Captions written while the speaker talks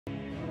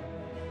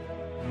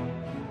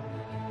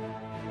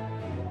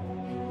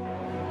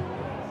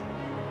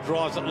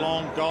drives it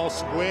long, goal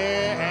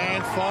square,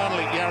 and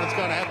finally Yarran's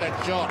going to have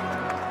that shot.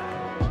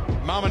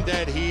 Mum and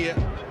Dad here,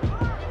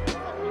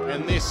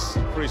 and this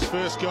for his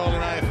first goal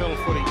in AFL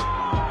footy.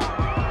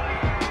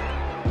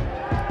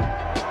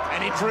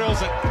 And he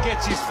drills it,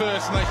 gets his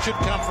first, and they should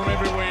come from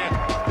everywhere.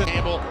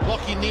 Campbell,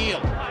 Lockie Neal,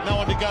 no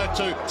one to go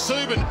to.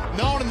 Subin,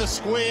 no one in the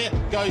square,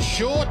 goes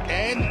short,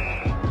 and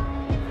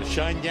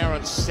Shane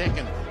Yarran's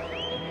second.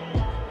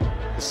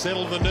 To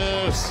settle the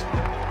nerves,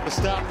 the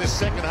start of this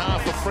second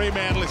half for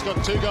Fremantle. He's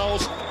got 2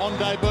 goals on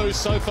debut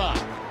so far.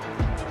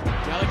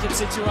 Delicate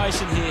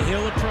situation here.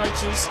 Hill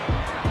approaches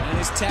and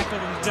is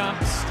tackled and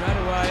dumped straight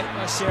away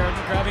by Sheridan.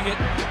 Grabbing it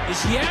is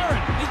Yarran.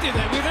 He did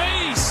that with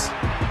ease.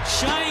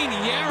 Shane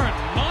Yarran.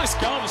 Nice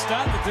goal to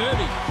start the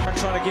derby.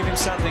 Trying to give him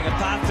something. A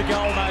path to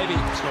goal maybe.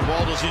 It's got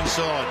Walters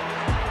inside.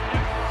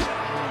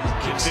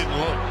 It didn't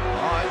look.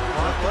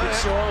 Right,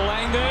 short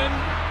Langdon.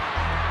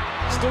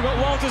 Still got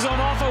Walters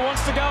on offer.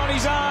 Wants to go on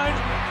his own.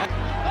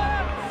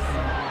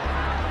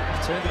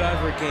 Turned it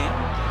over again.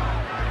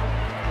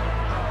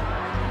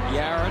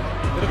 Yarran,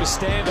 bit of a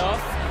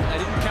standoff. They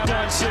didn't come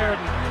down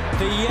Sheridan.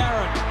 The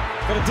Yarran,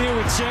 got to deal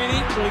with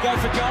Genie. Will he go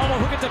for goal or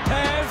hook it to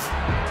Pav?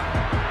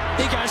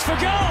 He goes for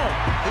goal.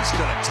 He's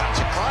got a touch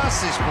of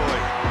class, this boy.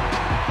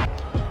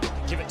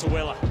 Give it to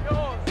Weller.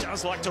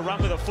 Does like to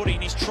run with a footy,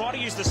 and he's trying to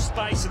use the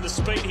space and the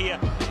speed here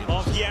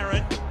of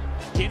Yarran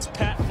against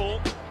Patfull.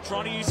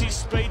 Trying to use his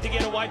speed to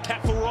get away.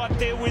 Patfull right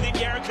there with him.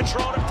 Yarran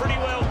controlled it pretty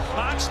well.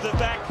 Arched the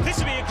back. This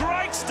would be a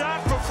great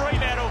start for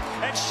Fremantle.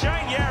 And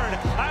Shane Yarran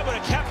able to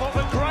cap off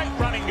a great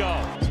running goal.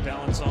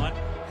 Ballantyne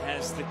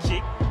has the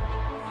kick.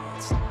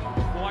 It's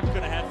quite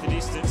going to have the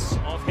distance.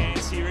 Off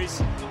hands here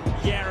is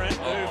Yarran,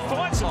 who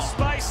finds some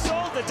space.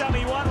 Sold the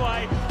dummy one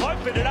way.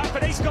 Opened it up,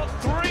 and he's got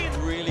 3.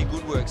 Really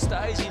good work.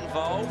 Stays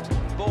involved.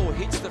 Ball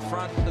hits the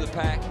front of the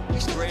pack.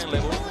 It's ground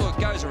level. Look,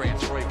 it goes around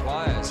 3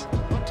 players.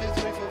 1, 2,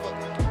 3, 4,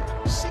 5.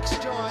 6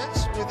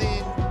 Giants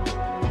within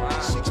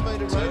 6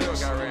 metre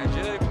radius. I'll go around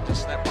you.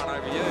 Just snap one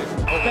over you.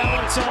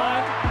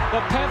 Ballantyne,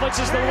 but Pavlich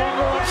is the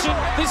longer option.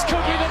 This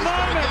could be the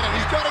moment.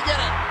 He's got to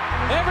get it.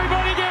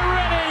 Everybody get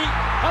ready.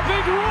 A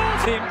big roar.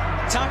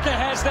 Tucker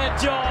has that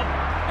job,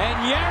 and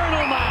Yarran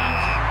will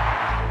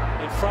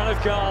mark in front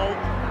of goal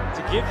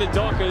to give the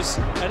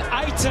Dockers an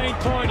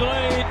 18-point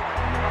lead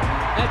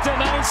at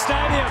Domain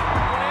Stadium.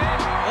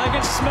 They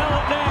can smell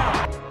it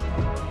now.